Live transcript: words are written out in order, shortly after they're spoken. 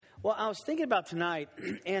Well, I was thinking about tonight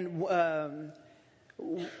and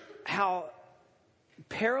how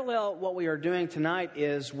parallel what we are doing tonight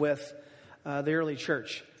is with the early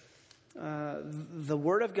church. The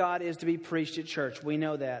Word of God is to be preached at church. We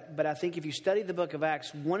know that. But I think if you study the book of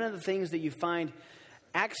Acts, one of the things that you find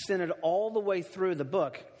accented all the way through the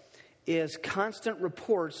book is constant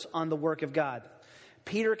reports on the work of God.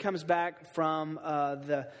 Peter comes back from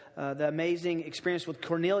the amazing experience with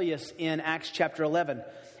Cornelius in Acts chapter 11.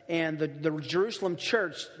 And the Jerusalem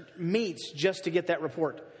church meets just to get that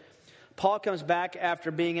report. Paul comes back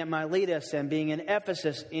after being at Miletus and being in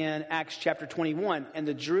Ephesus in Acts chapter 21. And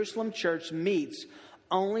the Jerusalem church meets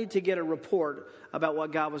only to get a report about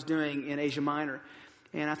what God was doing in Asia Minor.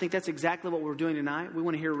 And I think that's exactly what we're doing tonight. We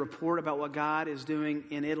want to hear a report about what God is doing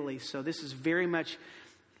in Italy. So this is very much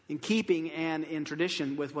in keeping and in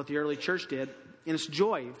tradition with what the early church did. And it's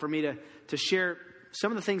joy for me to share some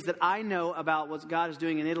of the things that I know about what God is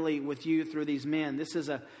doing in Italy with you through these men. This is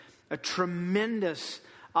a tremendous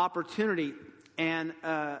opportunity and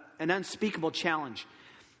an unspeakable challenge.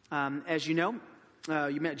 As you know,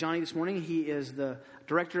 you met Johnny this morning. He is the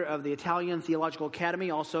director of the Italian Theological Academy,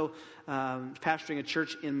 also pastoring a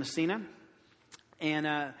church in Messina.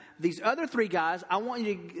 And these other three guys, I want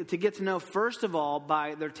you to get to know, first of all,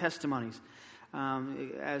 by their testimonies.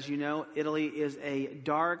 As you know, Italy is a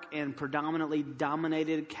dark and predominantly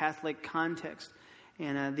dominated Catholic context.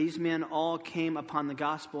 And these men all came upon the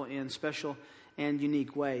gospel in special and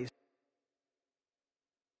unique ways.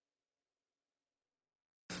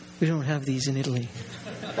 We don't have these in Italy.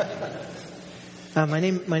 My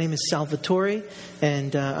name is Salvatore,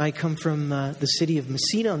 and I come from the city of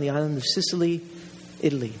Messina on the island of Sicily,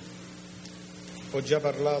 Italy. Ho già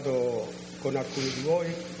parlato con alcuni di voi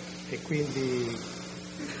e quindi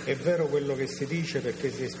è vero quello che si dice, perché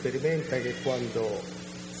si sperimenta che quando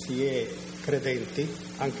si è credenti,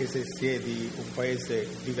 anche se si è di un paese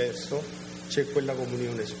diverso, c'è quella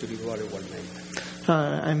comunione spirituale ugualmente.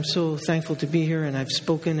 I'm so thankful to be here, and I've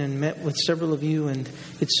spoken and met with several of you, and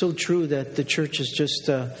it's so true that the church is just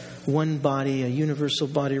one body, a universal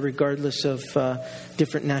body, regardless of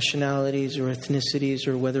different nationalities or ethnicities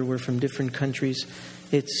or whether we're from different countries.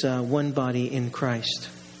 It's one body in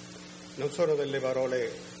Christ. Non sono delle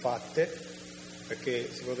parole fatte, perché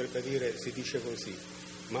si potrebbe dire si dice così,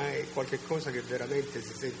 ma è qualche cosa che veramente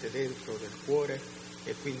si sente dentro del cuore,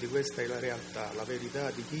 e quindi questa è la realtà, la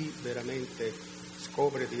verità di chi veramente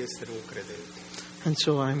scopre di essere un credente. And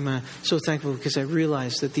so I'm so thankful, because I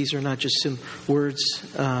realize that these are not just some words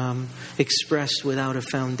expressed without a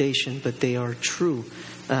foundation, but they are true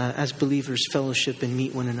as believers fellowship and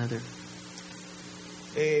meet one another.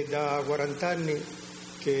 E da 40 anni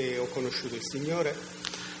che ho conosciuto il Signore.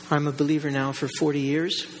 I'm a believer now for 40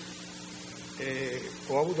 years. E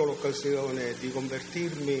ho avuto l'occasione di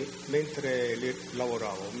convertirmi mentre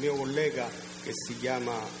lavoravo. Un mio collega che si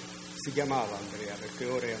chiamava Andrea, perché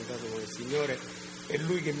ora è andato con il Signore, è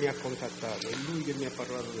lui che mi ha contattato, è lui che mi ha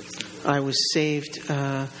parlato del Signore. I was saved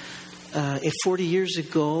 40 years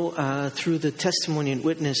ago through the testimony and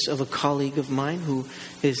witness of a colleague of mine who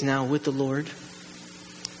is now with the Lord.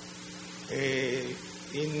 E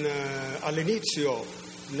all'inizio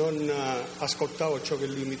non ascoltavo ciò che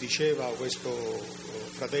lui mi diceva, questo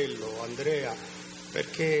fratello Andrea,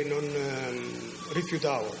 perché non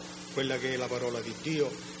rifiutavo quella che è la parola di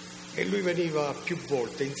Dio, e lui veniva più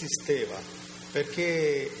volte, insisteva,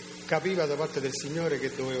 perché capiva da parte del Signore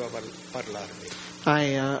che doveva parlarmi.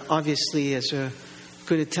 I obviously, as a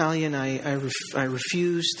good Italian, I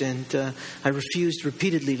refused, and I refused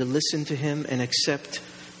repeatedly to listen to him and accept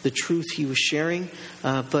the truth he was sharing,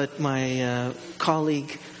 but my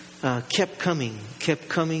colleague kept coming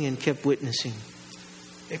and kept witnessing.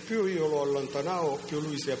 E più io lo allontanavo, più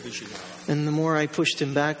lui si avvicinava. And the more I pushed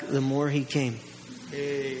him back, the more he came.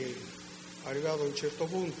 E arrivato a un certo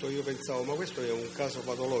punto io pensavo, ma questo è un caso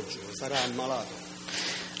patologico, sarà ammalato.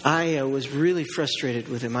 I was really frustrated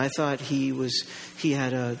with him. I thought he was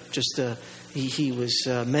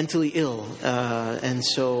mentally ill, and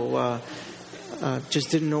so just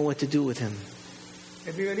didn't know what to do with him.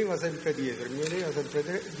 E mi veniva sempre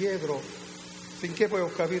dietro, finché poi ho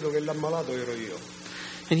capito che l'ammalato ero io.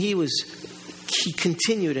 And he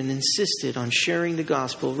continued and insisted on sharing the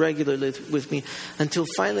gospel regularly with me, until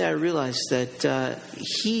finally I realized that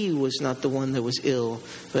he was not the one that was ill,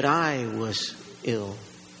 but I was ill.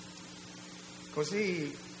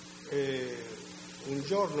 Così un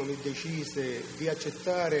giorno mi decise di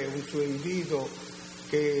accettare un suo invito,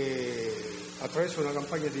 che attraverso una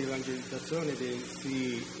campagna di evangelizzazione che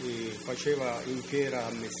si faceva in fiera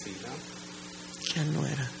a Messina. Che anno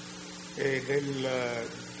era? Nel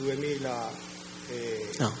 2000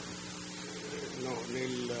 No.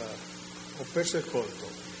 ho perso il conto.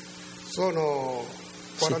 Sono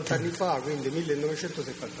 40 anni fa, quindi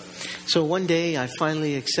 1979. So one day I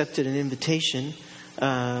finally accepted an invitation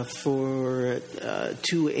to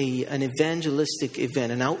an evangelistic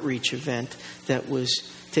event, an outreach event that was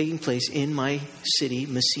taking place in my city,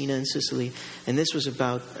 Messina in Sicily, and this was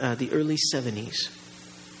about the early 70s.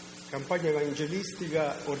 Campagna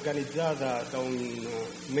evangelistica organizzata da un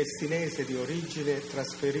messinese di origine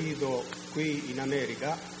trasferito qui in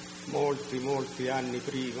America molti anni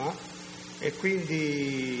prima, e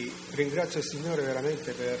quindi ringrazio il Signore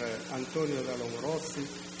veramente per Antonio Dallomo Rossi,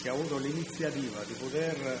 che ha avuto l'iniziativa di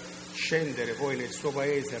poter scendere poi nel suo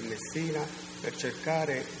paese a Messina per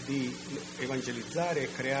cercare di evangelizzare e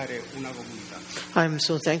creare una comunità. I'm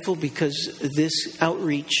so thankful because this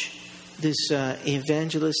outreach, this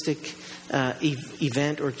evangelistic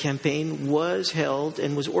event or campaign was held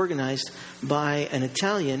and was organized by an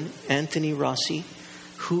Italian, Anthony Rossi,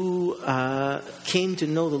 who came to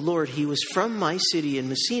know the Lord. He was from my city in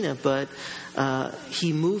Messina, but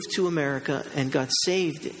he moved to America and got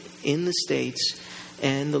saved in the States.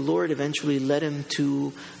 And the Lord eventually led him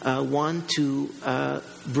to want to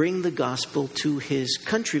bring the gospel to his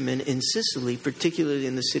countrymen in Sicily, particularly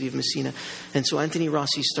in the city of Messina. And so Anthony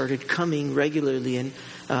Rossi started coming regularly and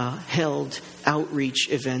held outreach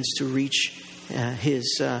events to reach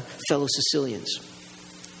his fellow Sicilians.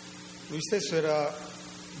 Lui stesso era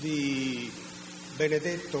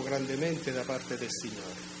benedetto grandemente da parte del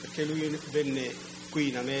Signore, perché lui venne qui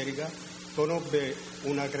in America, conobbe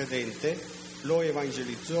una credente, lo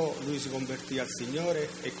evangelizzò, lui si convertì al Signore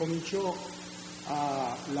e cominciò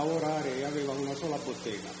a lavorare e aveva una sola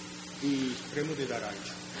bottega di spremuti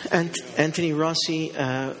d'arancia. Anthony Rossi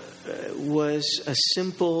was a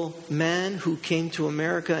simple man who came to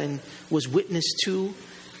America and was witnessed to,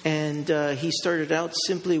 and he started out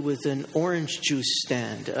simply with an orange juice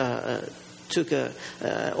stand. Took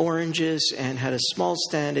oranges and had a small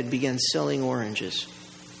stand and began selling oranges.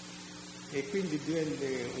 E quindi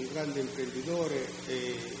divenne un grande imprenditore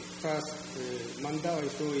e mandava i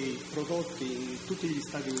suoi prodotti in tutti gli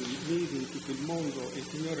Stati Uniti, in tutto il mondo, e il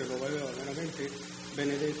Signore lo aveva veramente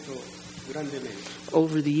benedetto grandemente.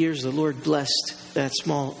 Over the years, the Lord blessed that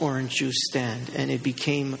small orange juice stand, and it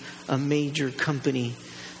became a major company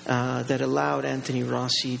that allowed Anthony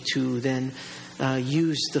Rossi to then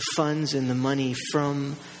use the funds and the money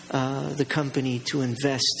from the company to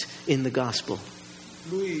invest in the gospel.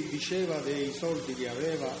 Lui diceva dei soldi che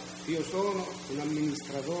aveva: io sono un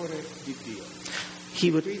amministratore di Dio.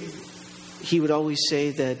 He would always say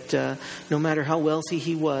that no matter how wealthy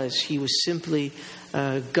he was simply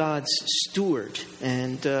God's steward,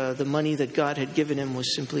 and the money that God had given him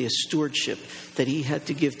was simply a stewardship that he had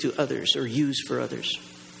to give to others or use for others.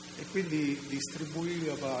 E quindi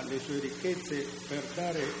distribuiva le sue ricchezze per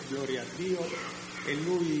dare gloria a Dio, e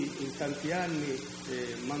lui in tanti anni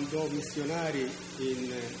mandò missionari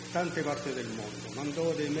in tante parti del mondo,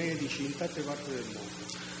 mandò dei medici in tante parti del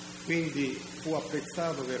mondo. Quindi fu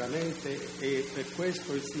apprezzato veramente, e per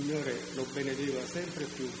questo il Signore lo benedeva sempre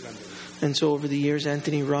più grandemente. And so over the years,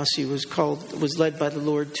 Anthony Rossi was led by the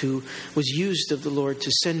Lord was used of the Lord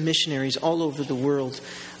to send missionaries all over the world.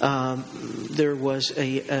 There was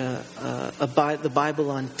the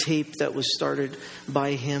Bible on tape that was started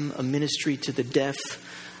by him, a ministry to the deaf,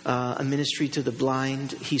 a ministry to the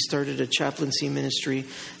blind. He started a chaplaincy ministry,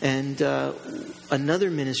 and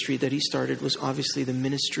another ministry that he started was obviously the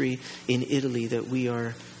ministry in Italy that we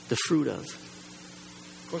are the fruit of.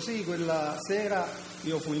 Così quella sera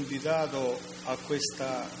io fui invitato a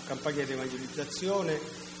questa campagna di evangelizzazione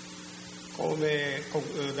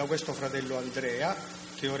da questo fratello Andrea,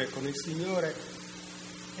 che ora è con il Signore,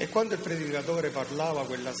 e quando il predicatore parlava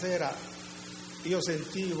quella sera io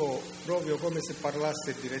sentivo proprio come se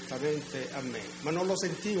parlasse direttamente a me, ma non lo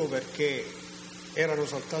sentivo perché erano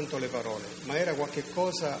soltanto le parole, ma era qualche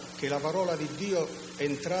cosa che la parola di Dio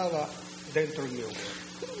entrava dentro il mio cuore.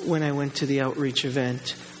 When I went to the outreach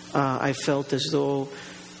event, I felt as though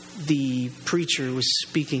the preacher was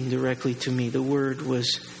speaking directly to me. The word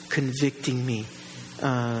was convicting me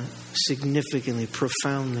significantly,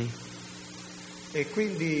 profoundly. E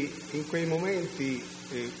quindi in quei momenti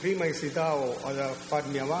prima esitavo a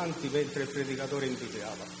farmi avanti mentre il predicatore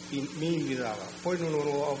mi invitava, poi non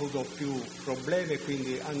ho avuto più problemi,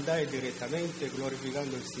 quindi andai direttamente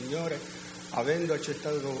glorificando il Signore, avendo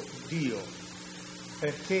accettato Dio,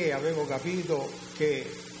 perché avevo capito che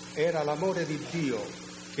era l'amore di Dio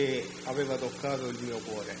che aveva toccato il mio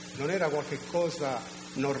cuore. Non era qualche cosa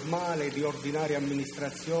normale di ordinaria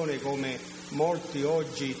amministrazione come molti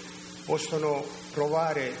oggi possono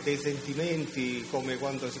provare dei sentimenti come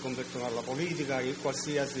quando si convertono alla politica, in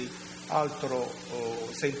qualsiasi altro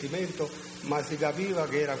sentimento, ma si capiva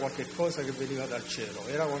che era qualche cosa che veniva dal cielo,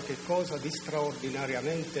 era qualche cosa di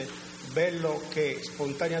straordinariamente bello che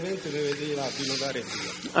spontaneamente mi vedeva di lodare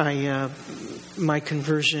Dio. My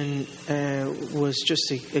conversion was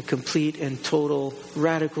just a complete and total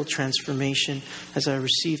radical transformation. As I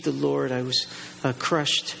received the Lord, I was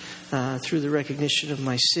crushed through the recognition of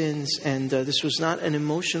my sins, and this was not an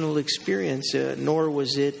emotional experience, nor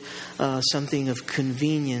was it something of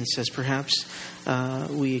convenience, as perhaps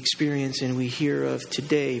we experience and we hear of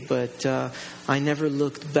today, but I never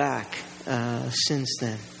looked back since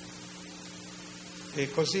then. E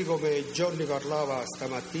così come Johnny parlava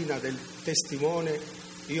stamattina del testimone,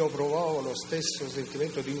 io provavo lo stesso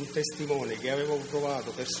sentimento di un testimone che avevo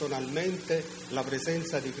provato personalmente la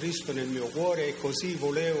presenza di Cristo nel mio cuore, e così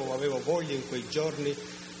avevo voglia in quei giorni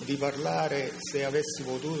di parlare, se avessi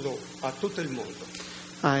potuto, a tutto il mondo.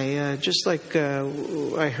 Just like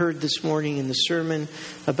I heard this morning in the sermon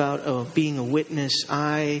about being a witness,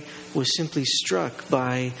 I was simply struck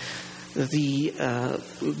by the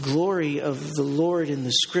glory of the Lord in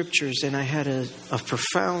the Scriptures, and I had a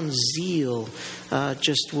profound zeal, had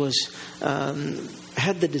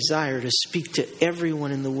the desire to speak to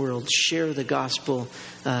everyone in the world, share the gospel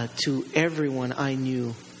to everyone I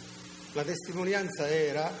knew. La testimonianza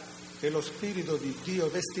era che lo Spirito di Dio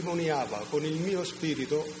testimoniava con il mio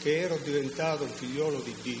spirito che ero diventato un figliolo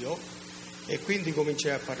di Dio, e quindi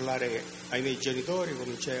cominciai a parlare ai miei genitori,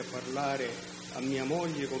 cominciai a parlare a mia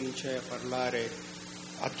moglie, cominciai a parlare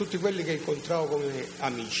a tutti quelli che incontravo come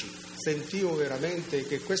amici. Sentivo veramente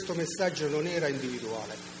che questo messaggio non era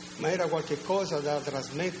individuale, ma era qualche cosa da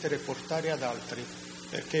trasmettere e portare ad altri,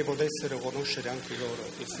 perché potessero conoscere anche loro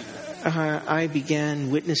il Signore. I began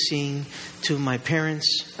witnessing to my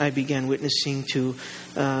parents. I began witnessing to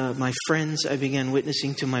my friends. I began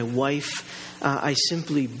witnessing to my wife. I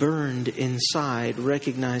simply burned inside,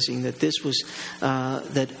 recognizing that this was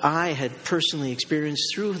that I had personally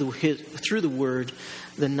experienced through the Word,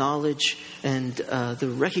 the knowledge and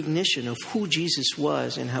the recognition of who Jesus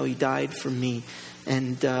was and how He died for me,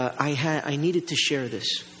 and I needed to share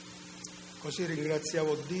this. Così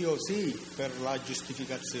ringraziavo Dio sì per la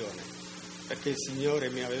giustificazione, perché il Signore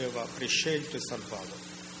mi aveva prescelto e salvato,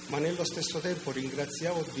 ma nello stesso tempo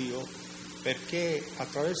ringraziavo Dio perché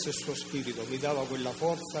attraverso il suo Spirito mi dava quella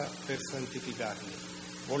forza per santificarmi.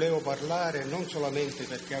 Volevo parlare non solamente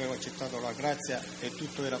perché avevo accettato la grazia e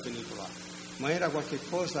tutto era finito là, ma era qualche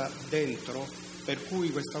cosa dentro per cui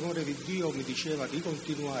questo amore di Dio mi diceva di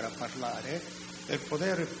continuare a parlare per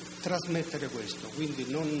poter trasmettere questo. Quindi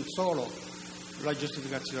non solo la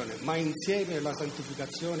giustificazione, ma insieme la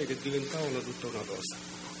santificazione, che diventavano tutta una cosa.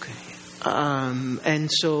 Okay. And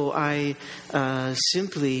so I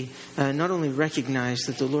simply not only recognized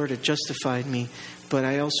that the Lord had justified me, but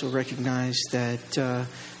I also recognized that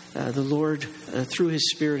the Lord, through His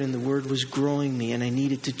Spirit and the Word, was growing me, and I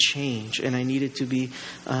needed to change, and I needed to be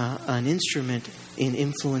an instrument in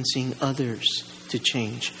influencing others to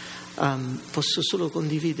change. Posso solo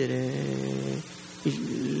condividere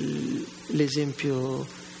l'esempio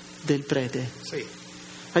del prete? Sì.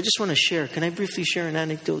 I just want to share. Can I briefly share an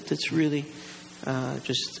anecdote that's really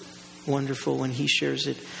just wonderful when he shares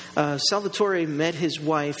it? Salvatore met his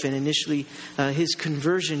wife, and initially his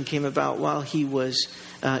conversion came about while he was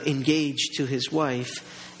engaged to his wife.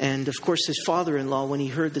 And of course, his father-in-law, when he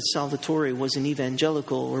heard that Salvatore was an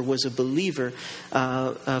evangelical or was a believer,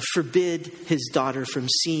 forbid his daughter from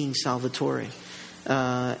seeing Salvatore.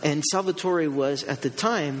 And Salvatore was, at the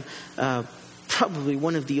time, probably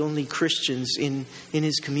one of the only Christians in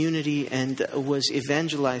his community, and was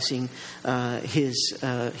evangelizing his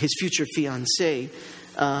future fiancée.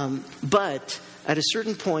 But at a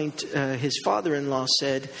certain point, his father-in-law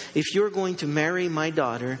said, "If you're going to marry my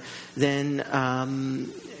daughter, then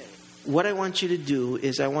what I want you to do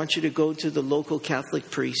is I want you to go to the local Catholic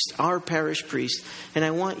priest, our parish priest, and I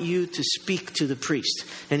want you to speak to the priest.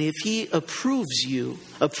 And if he approves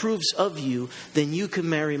of you, then you can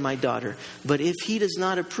marry my daughter. But if he does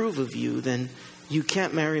not approve of you, then you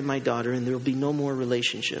can't marry my daughter, and there will be no more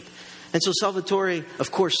relationship." And so Salvatore, of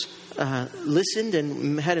course, listened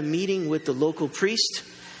and had a meeting with the local priest.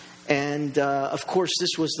 And, of course,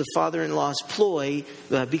 this was the father-in-law's ploy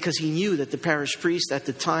because he knew that the parish priest at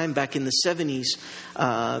the time, back in the 70s,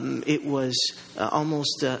 it was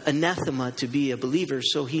almost anathema to be a believer.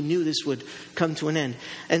 So he knew this would come to an end.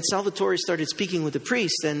 And Salvatore started speaking with the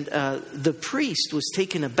priest, and the priest was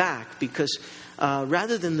taken aback because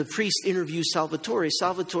rather than the priest interview Salvatore,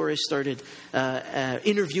 Salvatore started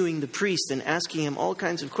interviewing the priest and asking him all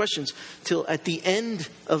kinds of questions till at the end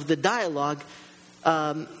of the dialogue,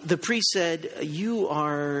 the priest said, "You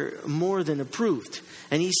are more than approved."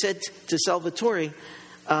 And he said to Salvatore,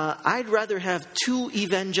 "I'd rather have 2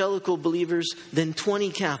 evangelical believers than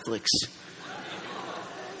 20 Catholics."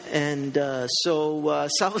 And so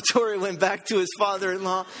Salvatore went back to his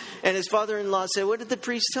father-in-law, and his father-in-law said, "What did the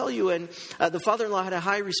priest tell you?" And the father-in-law had a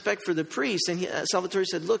high respect for the priest, and Salvatore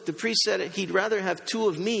said, "Look, the priest said he'd rather have 2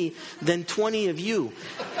 of me than 20 of you."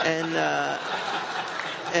 And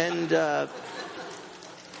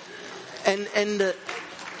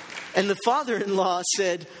the father-in-law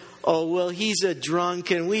said, "Oh, well, he's a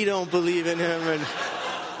drunk, and we don't believe in him."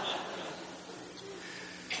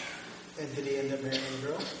 And did he end up marrying a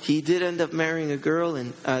girl? He did end up marrying a girl,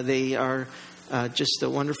 and they are just a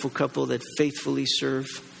wonderful couple that faithfully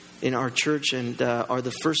serve in our church and are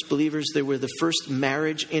the first believers. They were the first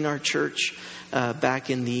marriage in our church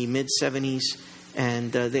back in the mid-'70s,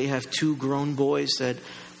 and they have 2 grown boys that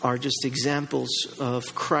are just examples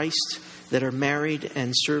of Christ, that are married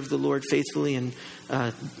and serve the Lord faithfully in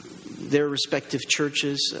their respective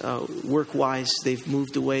churches. Work-wise, they've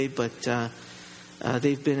moved away, but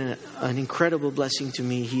they've been an incredible blessing to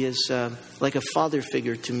me. He is like a father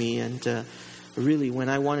figure to me. And really, when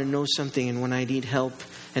I want to know something and when I need help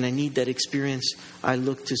and I need that experience, I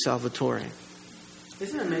look to Salvatore.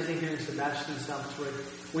 Isn't it amazing hearing Sebastian and Salvatore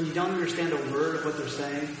when you don't understand a word of what they're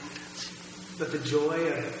saying, but the joy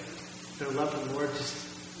of their love for the Lord just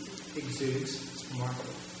exudes? It's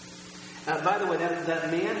remarkable. By the way,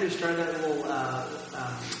 that man who started that little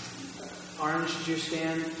orange juice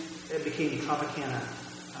stand, it became Tropicana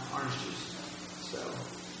orange juice. So,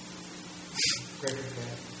 great for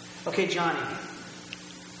that. Okay, Johnny.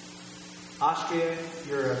 Austria,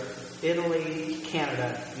 Europe, Italy,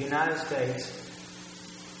 Canada, United States,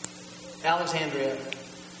 Alexandria.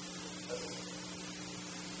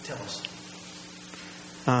 Tell us.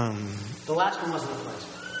 The last one wasn't a place.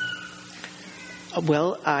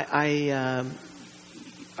 Well, I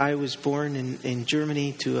was born in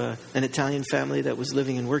Germany to an Italian family that was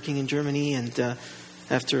living and working in Germany, and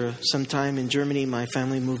after some time in Germany, my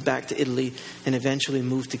family moved back to Italy and eventually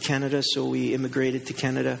moved to Canada. So we immigrated to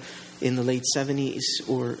Canada in the late 70s,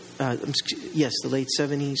 the late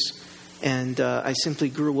 70s, and I simply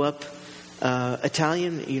grew up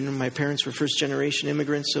Italian. You know, my parents were first-generation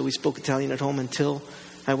immigrants, so we spoke Italian at home until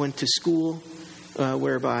I went to school,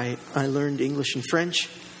 whereby I learned English and French.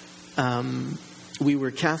 We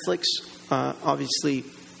were Catholics, obviously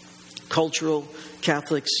cultural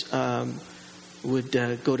Catholics, would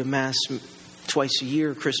go to Mass twice a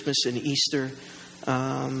year, Christmas and Easter,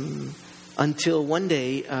 until one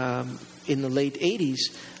day in the late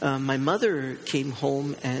 80s, my mother came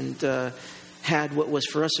home and had what was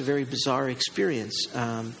for us a very bizarre experience.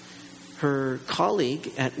 Her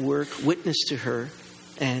colleague at work witnessed to her,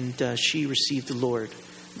 and she received the Lord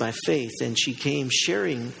by faith, and she came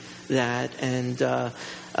sharing that. And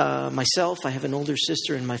myself, I have an older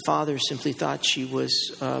sister, and my father simply thought she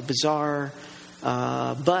was bizarre,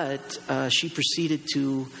 but she proceeded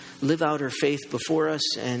to live out her faith before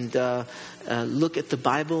us and look at the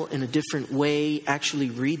Bible in a different way,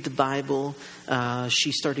 actually read the Bible.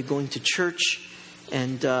 She started going to church,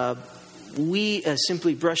 and we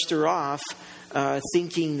simply brushed her off,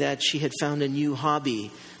 thinking that she had found a new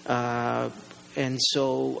hobby. And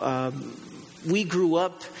so we grew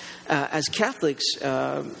up as Catholics.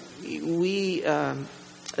 We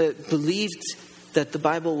believed that the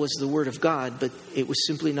Bible was the Word of God, but it was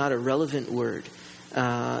simply not a relevant word.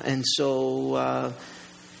 And so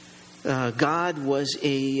God was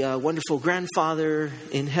a wonderful grandfather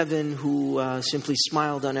in heaven who simply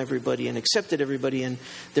smiled on everybody and accepted everybody. And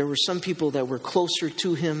there were some people that were closer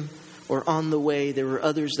to him or on the way. There were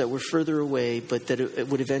others that were further away, but that it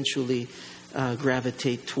would eventually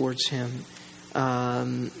gravitate towards him.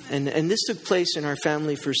 And this took place in our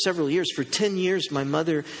family for several years. For 10 years, my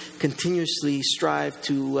mother continuously strived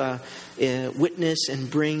to witness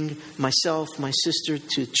and bring myself, my sister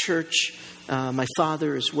to church, my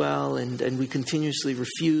father as well, and we continuously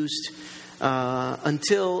refused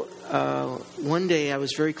until one day I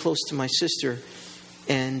was very close to my sister,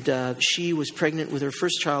 and she was pregnant with her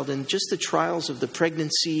first child, and just the trials of the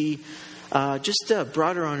pregnancy just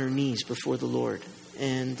brought her on her knees before the Lord.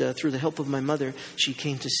 And through the help of my mother, she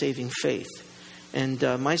came to saving faith. And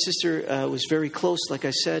my sister was very close, like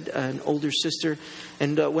I said, an older sister.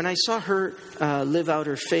 And when I saw her live out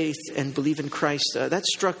her faith and believe in Christ, that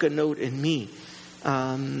struck a note in me.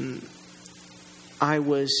 I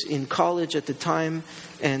was in college at the time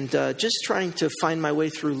and just trying to find my way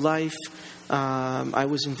through life. I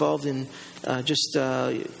was involved in just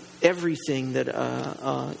everything that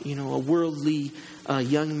a worldly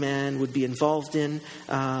young man would be involved in.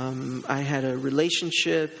 I had a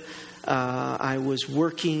relationship. I was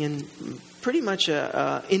working and pretty much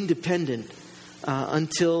independent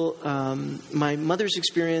until my mother's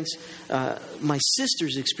experience, my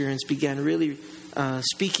sister's experience began really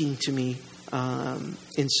speaking to me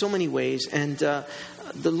in so many ways. And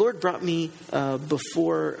the Lord brought me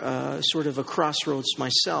before sort of a crossroads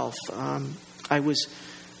myself. I was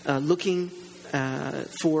looking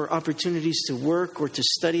for opportunities to work or to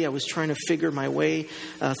study. I was trying to figure my way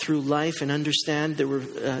through life and understand there were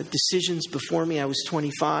decisions before me. I was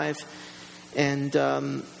 25, and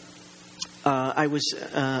I was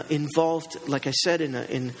involved, like I said,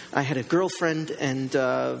 I had a girlfriend, and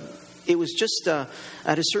it was just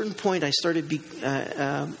at a certain point I started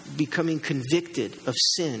becoming convicted of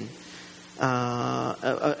sin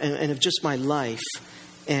and of just my life.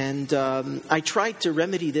 And I tried to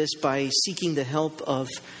remedy this by seeking the help of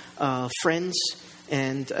friends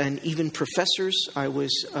and even professors. I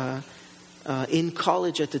was in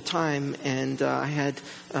college at the time, and I had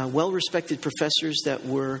well-respected professors that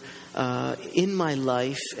were in my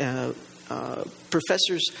life.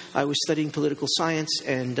 Professors, I was studying political science,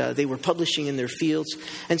 and they were publishing in their fields.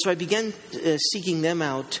 And so I began seeking them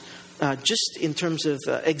out just in terms of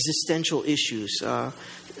existential issues,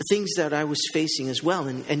 things that I was facing as well,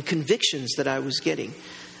 and convictions that I was getting.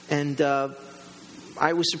 And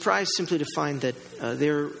I was surprised simply to find that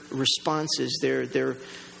their responses, their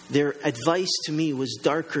advice to me was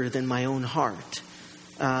darker than my own heart.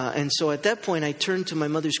 And so at that point, I turned to my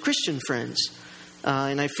mother's Christian friends.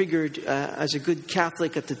 And I figured, as a good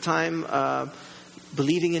Catholic at the time,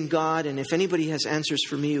 believing in God, and if anybody has answers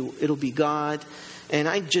for me, it'll be God. And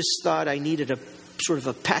I just thought I needed a sort of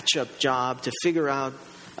a patch-up job to figure out,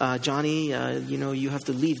 Johnny, you have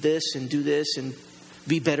to leave this and do this and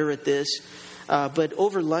be better at this. But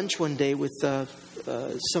over lunch one day with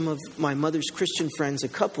some of my mother's Christian friends, a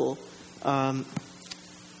couple,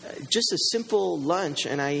 just a simple lunch,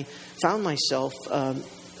 and I found myself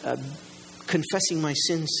confessing my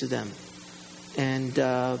sins to them. And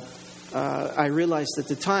I realized at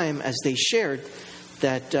the time, as they shared,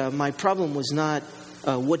 that my problem was not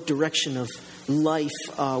what direction of life,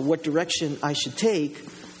 what direction I should take,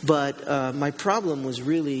 but my problem was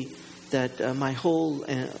really that my whole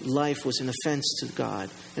life was an offense to God,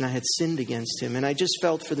 and I had sinned against Him. And I just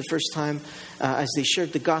felt for the first time, as they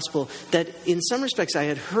shared the gospel, that in some respects I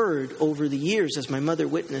had heard over the years as my mother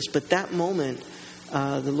witnessed, but that moment,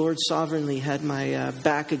 the Lord sovereignly had my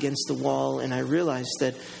back against the wall, and I realized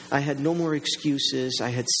that I had no more excuses. I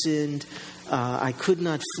had sinned. I could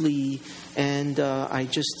not flee, and I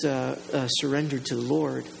just surrendered to the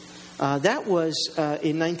Lord. That was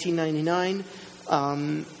in 1999.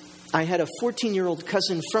 I had a 14-year-old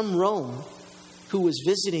cousin from Rome who was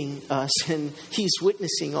visiting us, and he's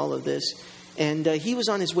witnessing all of this. And he was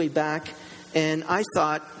on his way back, and I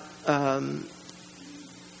thought,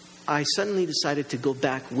 I suddenly decided to go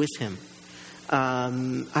back with him.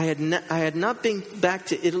 I had not been back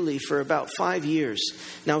to Italy for about 5 years.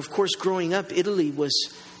 Now, of course, growing up, Italy was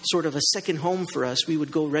sort of a second home for us. We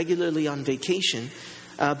would go regularly on vacation.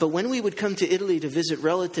 But when we would come to Italy to visit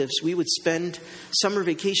relatives, we would spend summer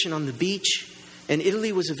vacation on the beach. And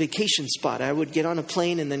Italy was a vacation spot. I would get on a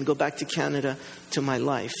plane and then go back to Canada to my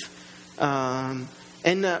life.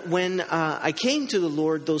 And when I came to the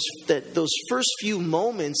Lord, those first few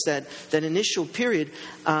moments, that initial period,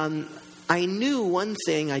 I knew one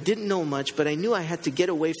thing. I didn't know much, but I knew I had to get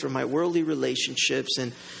away from my worldly relationships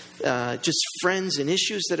and just friends and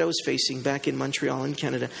issues that I was facing back in Montreal in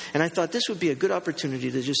Canada. And I thought this would be a good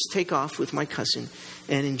opportunity to just take off with my cousin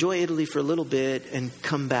and enjoy Italy for a little bit and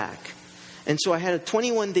come back. And so I had a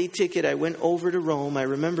 21-day ticket. I went over to Rome. I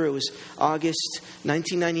remember it was August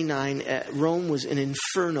 1999. Rome was an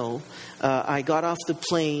inferno. I got off the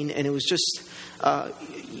plane, and it was just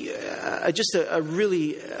a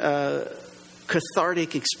really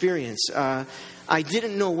cathartic experience. I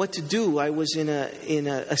didn't know what to do. I was in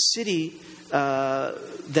a city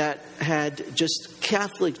that had just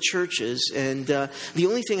Catholic churches, and the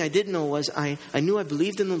only thing I didn't know was I knew I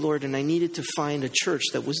believed in the Lord, and I needed to find a church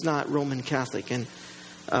that was not Roman Catholic, and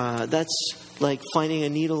that's like finding a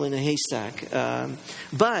needle in a haystack.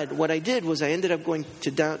 But what I did was I ended up going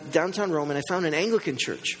to downtown Rome, and I found an Anglican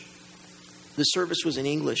church. The service was in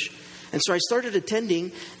English, and so I started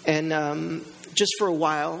attending, and just for a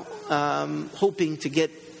while, hoping to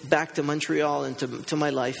get back to Montreal and to my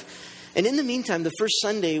life. And in the meantime, the first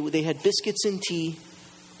Sunday, they had biscuits and tea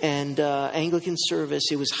and Anglican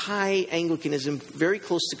service. It was high Anglicanism, very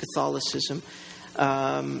close to Catholicism.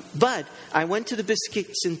 But I went to the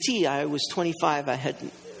Biscuits and Tea. I was 25. I had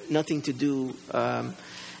nothing to do.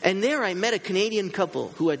 And there I met a Canadian couple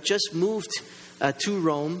who had just moved to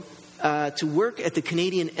Rome to work at the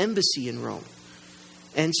Canadian Embassy in Rome.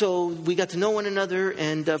 And so we got to know one another,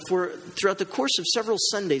 and throughout the course of several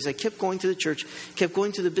Sundays, I kept going to the church, kept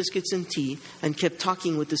going to the Biscuits and Tea, and kept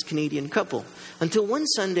talking with this Canadian couple. Until one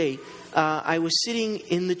Sunday, I was sitting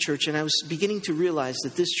in the church, and I was beginning to realize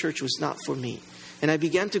that this church was not for me. And I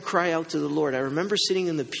began to cry out to the Lord. I remember sitting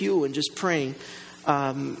in the pew and just praying,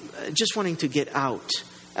 just wanting to get out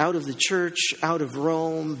of the church, out of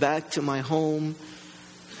Rome, back to my home.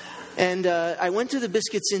 And I went to the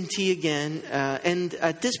Biscuits and Tea again, and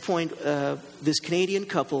at this point, this Canadian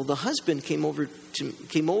couple, the husband came over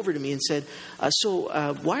to me and said,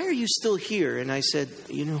 so why are you still here? And I said,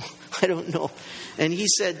 I don't know. And he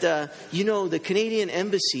said, the Canadian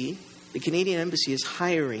Embassy is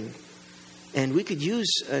hiring, and we could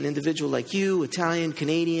use an individual like you, Italian,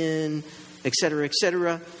 Canadian, et cetera, et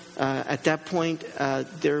cetera. At that point,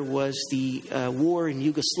 there was the war in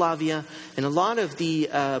Yugoslavia, and a lot of the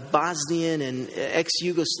Bosnian and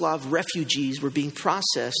ex-Yugoslav refugees were being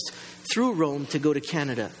processed through Rome to go to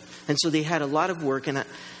Canada. And so they had a lot of work, and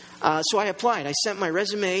so I applied. I sent my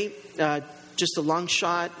resume, just a long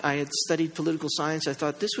shot. I had studied political science. I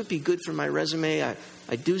thought this would be good for my resume.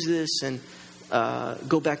 I'd do this and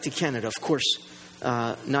go back to Canada, of course,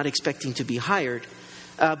 not expecting to be hired.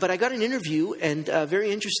 But I got an interview, and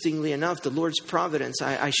very interestingly enough, the Lord's providence,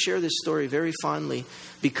 I share this story very fondly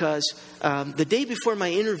because the day before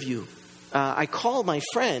my interview, I called my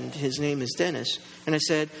friend, his name is Dennis, and I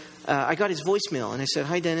said, I got his voicemail, and I said,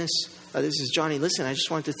 hi Dennis, this is Johnny, listen, I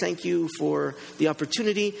just want to thank you for the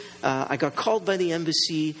opportunity. I got called by the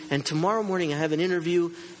embassy, and tomorrow morning I have an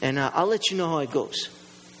interview, and I'll let you know how it goes.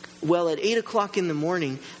 Well, at 8 o'clock in the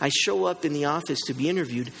morning, I show up in the office to be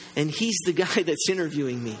interviewed, and he's the guy that's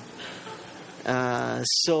interviewing me. It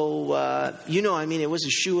was a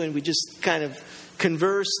shoo-in. We just kind of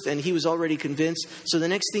conversed, and he was already convinced. So the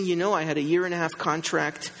next thing you know, I had a 1.5-year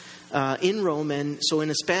contract in Rome, and so in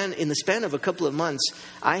the span of a couple of months,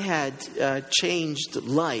 I had changed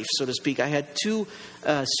life, so to speak. I had 2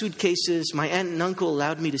 suitcases. My aunt and uncle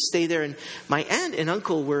allowed me to stay there, and my aunt and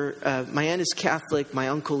uncle were. My aunt is Catholic. My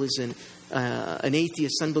uncle is an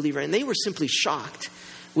atheist, unbeliever, and they were simply shocked.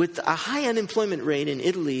 With a high unemployment rate in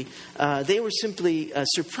Italy, they were simply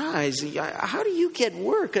surprised. How do you get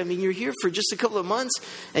work? I mean, you're here for just a couple of months,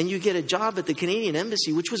 and you get a job at the Canadian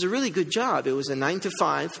Embassy, which was a really good job. It was a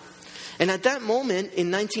 9-to-5. And at that moment,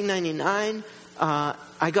 in 1999,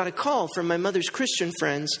 I got a call from my mother's Christian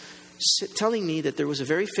friends telling me that there was a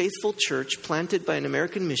very faithful church planted by an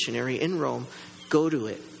American missionary in Rome. Go to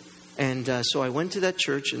it. And so I went to that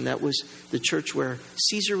church, and that was the church where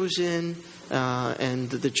Caesar was in, and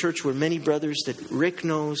the church where many brothers that Rick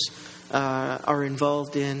knows are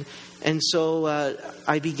involved in. And so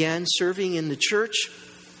I began serving in the church,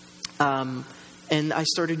 and I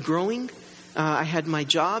started growing. I had my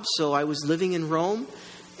job, so I was living in Rome,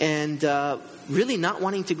 and really not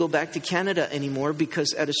wanting to go back to Canada anymore,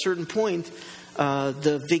 because at a certain point,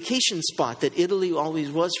 the vacation spot that Italy always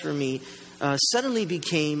was for me suddenly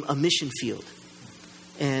became a mission field.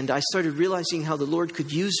 And I started realizing how the Lord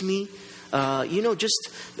could use me,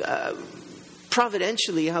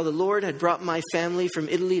 providentially, how the Lord had brought my family from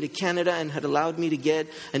Italy to Canada and had allowed me to get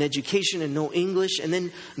an education and know English, and then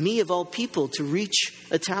me of all people to reach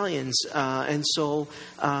Italians. And so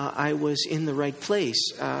I was in the right place.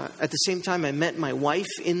 At the same time, I met my wife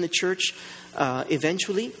in the church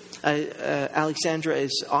eventually. Alexandra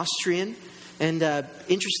is Austrian. And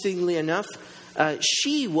interestingly enough,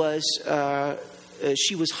 she was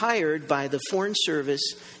hired by the Foreign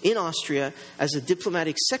Service in Austria as a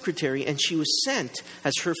diplomatic secretary, and she was sent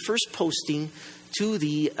as her first posting to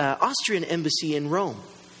the Austrian embassy in Rome.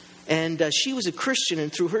 And she was a Christian,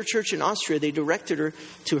 and through her church in Austria, they directed her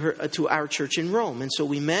to our church in Rome. And so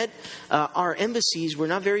we met. Our embassies were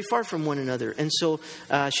not very far from one another. And so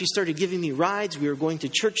she started giving me rides. We were going to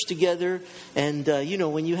church together. And,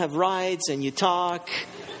 when you have rides and you talk,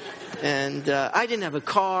 and I didn't have a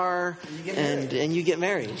car, and you get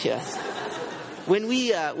married, yeah. When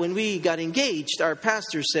we got engaged, our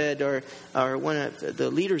pastor said, or one of the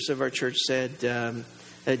leaders of our church said,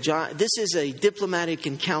 John, this is a diplomatic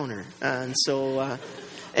encounter. And so,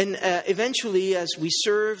 eventually, as we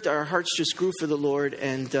served, our hearts just grew for the Lord,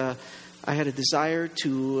 and I had a desire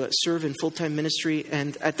to serve in full-time ministry.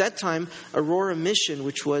 And at that time, Aurora Mission,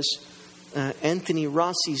 which was Anthony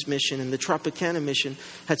Rossi's mission and the Tropicana mission,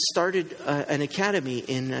 had started an academy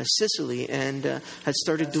in Sicily, and had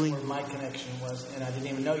started doing. That's where my connection was, and I didn't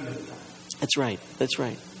even know you at the time. That's right. That's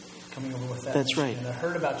right. Coming over with that. That's mission. right. And I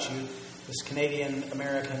heard about you, this Canadian,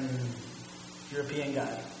 American, European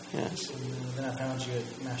guy. Yes. And then I found you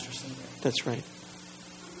at Master's Seminary. That's right.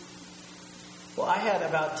 Well, I had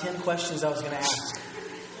about 10 questions I was going to ask.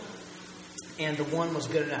 And the one was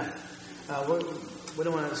good enough. We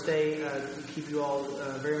don't want to keep you all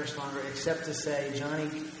very much longer, except to say, Johnny,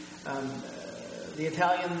 the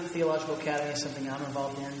Italian Theological Academy is something I'm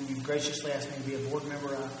involved in. You graciously asked me to be a board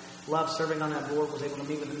member. I love serving on that board. Was able to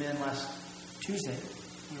meet with the men last Tuesday.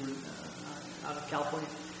 We were out of California.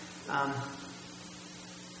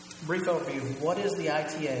 Brief overview. What is the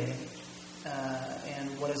ITA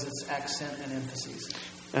and what is its accent and emphases?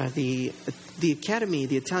 The academy,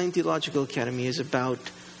 the Italian Theological Academy, is about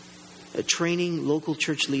training local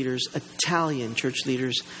church leaders, Italian church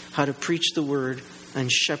leaders, how to preach the word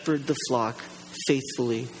and shepherd the flock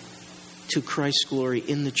faithfully to Christ's glory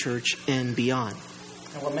in the church and beyond.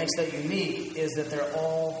 And what makes that unique is that they're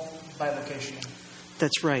all bivocational.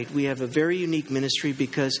 That's right. We have a very unique ministry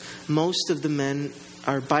because most of the men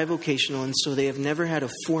are bivocational, and so they have never had a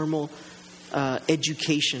formal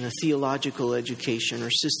education, a theological education or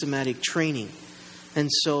systematic training. And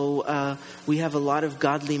so we have a lot of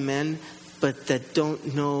godly men, but that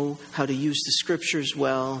don't know how to use the scriptures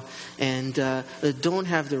well and don't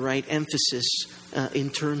have the right emphasis in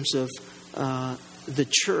terms of the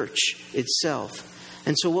church itself.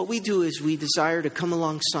 And so what we do is we desire to come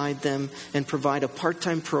alongside them and provide a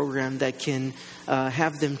part-time program that can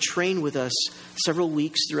have them train with us several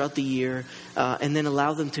weeks throughout the year and then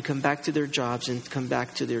allow them to come back to their jobs and come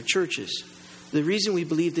back to their churches. The reason we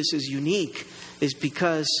believe this is unique is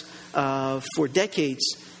because for decades,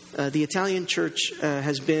 the Italian church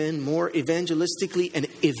has been more evangelistically and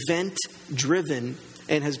event-driven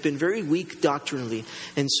and has been very weak doctrinally.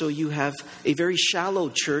 And so you have a very shallow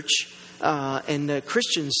church and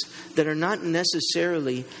Christians that are not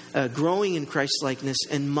necessarily growing in Christ-likeness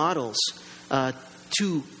and models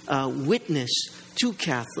to witness to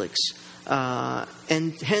Catholics.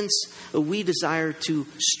 And hence, we desire to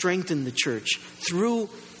strengthen the church through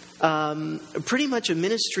pretty much a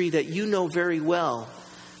ministry that you know very well.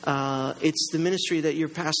 It's the ministry that your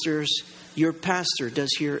pastor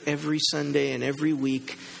does here every Sunday and every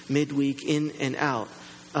week, midweek, in and out.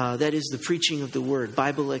 That is the preaching of the word,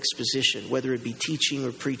 Bible exposition, whether it be teaching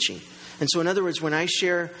or preaching. And so in other words, when I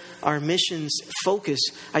share our missions focus,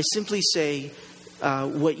 I simply say,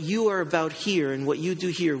 what you are about here and what you do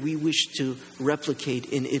here, we wish to replicate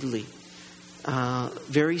in Italy.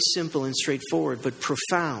 Very simple and straightforward, but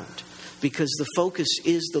profound, because the focus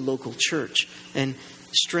is the local church and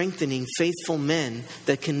strengthening faithful men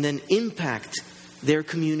that can then impact their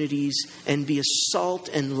communities and be a salt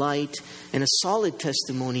and light and a solid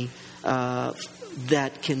testimony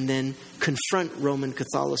that can then confront Roman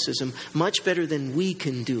Catholicism much better than we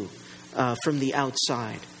can do from the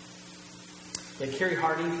outside. Yeah, Carrie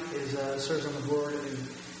Hardy serves on the board, and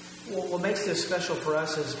what makes this special for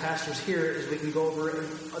us as pastors here is we can go over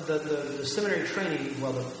the seminary training.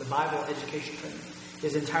 Well, the Bible education training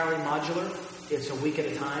is entirely modular. It's a week at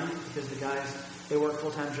a time because the guys, they work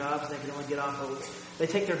full-time jobs. They can only get off. They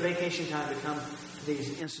take their vacation time to come to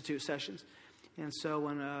these institute sessions. And so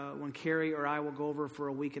when Carrie or I will go over for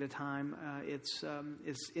a week at a time, it's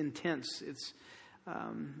intense. I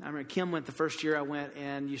remember Kim went the first year I went,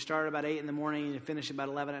 and you start about 8 in the morning and you finish about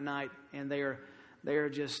 11 at night, and they are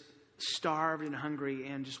just starved and hungry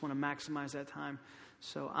and just want to maximize that time.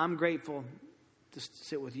 So I'm grateful to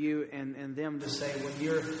sit with you and them to say when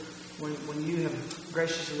you have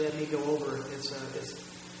graciously let me go over,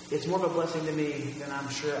 it's more of a blessing to me than I'm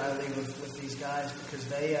sure I leave with these guys, because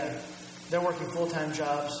they're working full-time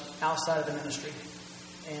jobs outside of the ministry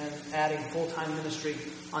and adding full-time ministry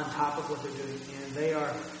on top of what they're doing. And they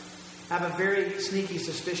have a very sneaky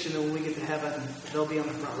suspicion that when we get to heaven, they'll be on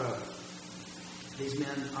the front row. These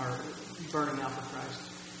men are burning out for Christ.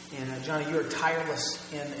 And Johnny, you are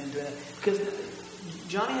tireless in doing it. Because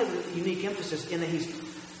Johnny has a unique emphasis in that he's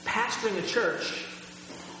pastoring a church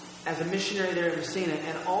as a missionary there in Messina,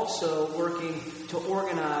 and also working to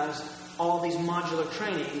organize all these modular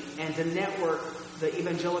training and to network the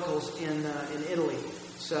evangelicals in Italy.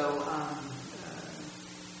 So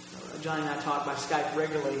Johnny and I talk by Skype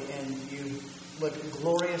regularly, and you look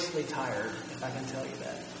gloriously tired, if I can tell you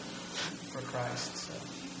that, for Christ. So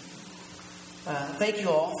thank you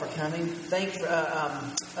all for coming. Thank you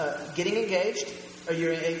for getting engaged.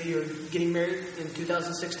 You're getting married in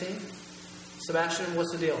 2016? Sebastian,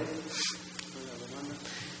 what's the deal?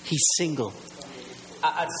 He's single.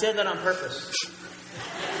 I said that on purpose.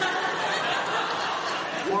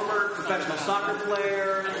 Former professional soccer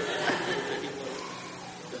player.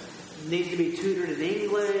 needs to be tutored in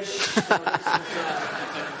English. So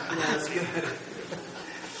it's good.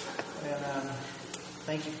 And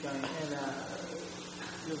thank you for coming.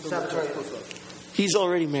 And Salvatore. He's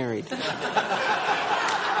already married.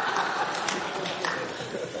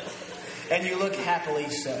 And you look happily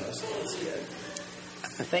so it's good.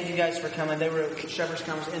 Thank you guys for coming. They were at Shepherd's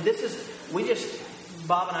Conference. And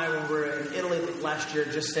Bob and I, when we were in Italy last year,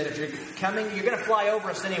 just said, if you're coming, you're going to fly over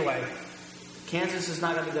us anyway. Kansas is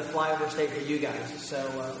not going to be the flyover state for you guys. So,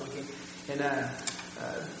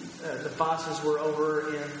 the Fosses were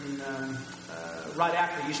over in, right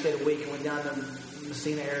after you stayed a week and went down to the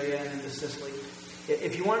Messina area and into Sicily.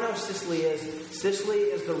 If you want to know what Sicily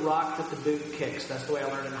is the rock that the boot kicks. That's the way I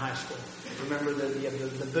learned in high school. Remember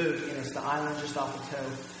the boot, and it's the island just off the toe.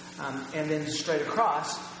 And then straight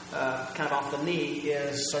across, kind of off the knee,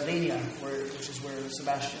 is Sardinia, which is where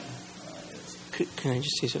Sebastian is. Can I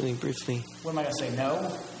just say something briefly? What am I going to say?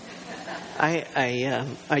 No?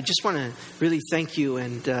 I just want to really thank you,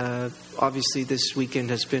 and obviously this weekend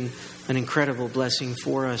has been an incredible blessing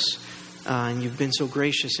for us, and you've been so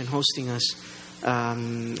gracious in hosting us.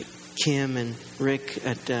 Kim and Rick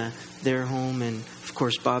at their home, and of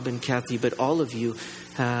course Bob and Kathy, but all of you.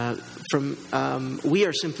 We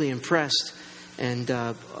are simply impressed, and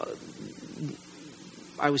I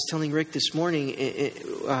was telling Rick this morning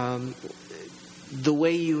the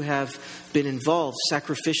way you have been involved,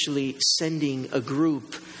 sacrificially sending a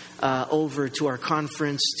group over to our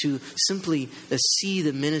conference to simply see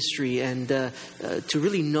the ministry and to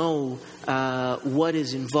really know what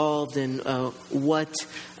is involved and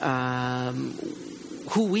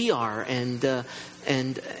who we are, and the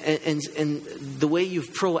way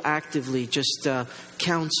you've proactively just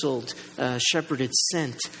counseled, shepherded,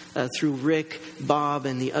 sent through Rick, Bob,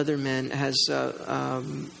 and the other men has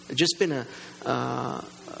just been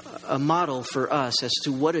a model for us as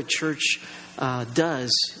to what a church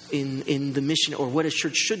does in the mission, or what a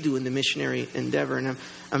church should do in the missionary endeavor. And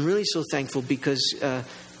I'm really so thankful because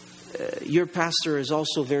your pastor is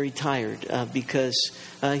also very tired because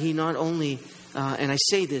he not only, and I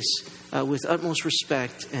say this with utmost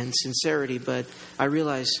respect and sincerity, but I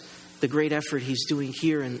realize the great effort he's doing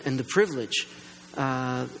here and the privilege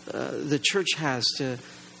the church has to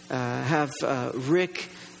have Rick,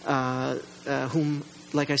 whom,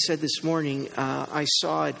 like I said this morning, I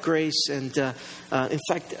saw at Grace, and in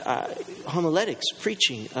fact, homiletics,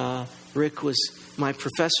 preaching. Rick was my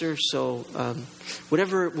professor, so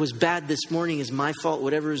whatever was bad this morning is my fault.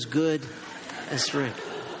 Whatever is good, that's Rick.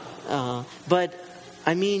 But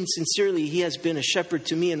I mean, sincerely, he has been a shepherd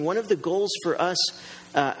to me, and one of the goals for us,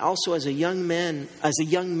 also as a young man,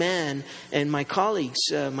 and my colleagues,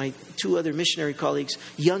 my two other missionary colleagues,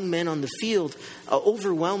 young men on the field,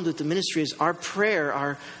 overwhelmed with the ministry, is our prayer,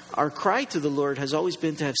 our cry to the Lord has always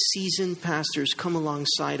been to have seasoned pastors come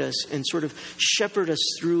alongside us and sort of shepherd us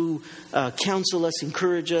through, counsel us,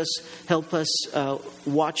 encourage us, help us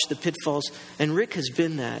watch the pitfalls. And Rick has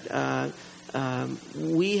been that.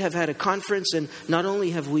 We have had a conference, and not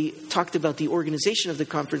only have we talked about the organization of the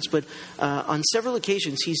conference, but on several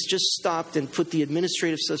occasions he's just stopped and put the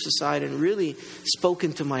administrative stuff aside and really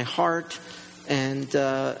spoken to my heart, and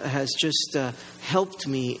has just helped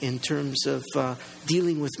me in terms of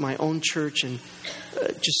dealing with my own church and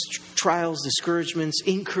just trials, discouragements,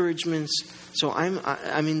 encouragements. So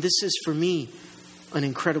I mean, this is for me an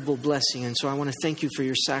incredible blessing, and so I want to thank you for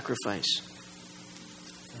your sacrifice.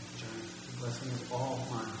 Blessing is all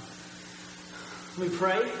mine. Let me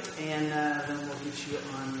pray, and then we'll get you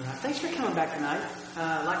on. Thanks for coming back tonight.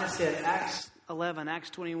 Like I said, Acts 11, Acts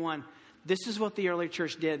 21. This is what the early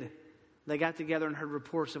church did. They got together and heard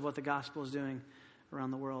reports of what the gospel is doing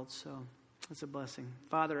around the world. So it's a blessing.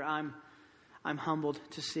 Father, I'm humbled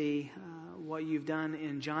to see what you've done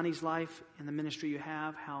in Johnny's life and the ministry you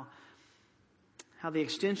have. How the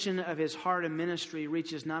extension of his heart and ministry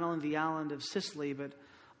reaches not only the island of Sicily, but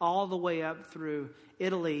all the way up through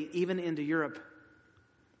Italy, even into Europe.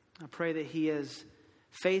 I pray that he is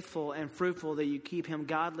faithful and fruitful, that you keep him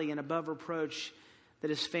godly and above reproach, that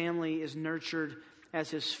his family is nurtured as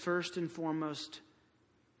his first and foremost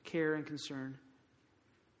care and concern.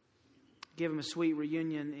 Give him a sweet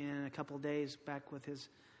reunion in a couple of days back with his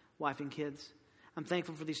wife and kids. I'm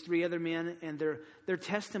thankful for these three other men and their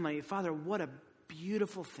testimony. Father, what a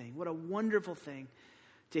beautiful thing, what a wonderful thing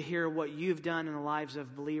to hear what you've done in the lives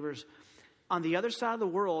of believers on the other side of the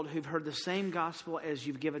world who've heard the same gospel as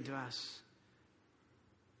you've given to us.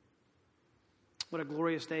 What a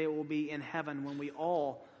glorious day it will be in heaven when we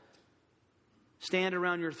all stand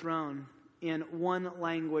around your throne in one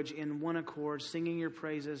language, in one accord, singing your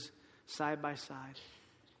praises side by side.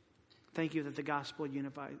 Thank you that the gospel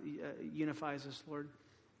unifies us, Lord.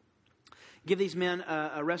 Give these men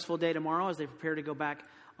a restful day tomorrow as they prepare to go back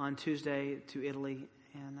on Tuesday to Italy.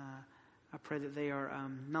 And I pray that they are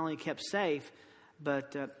not only kept safe,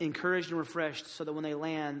 but encouraged and refreshed so that when they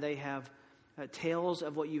land, they have tales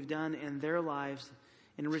of what you've done in their lives,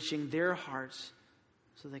 enriching their hearts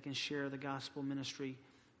so they can share the gospel ministry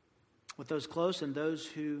with those close and those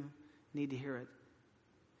who need to hear it.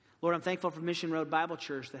 Lord, I'm thankful for Mission Road Bible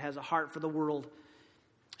Church that has a heart for the world.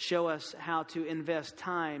 Show us how to invest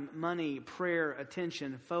time, money, prayer,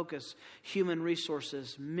 attention, focus, human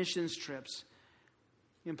resources, missions trips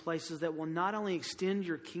in places that will not only extend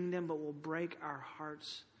your kingdom, but will break our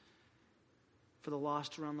hearts for the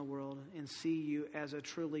lost around the world and see you as a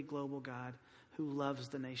truly global God who loves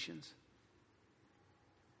the nations.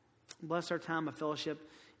 Bless our time of fellowship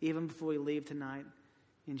even before we leave tonight.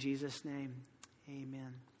 In Jesus' name,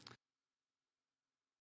 amen.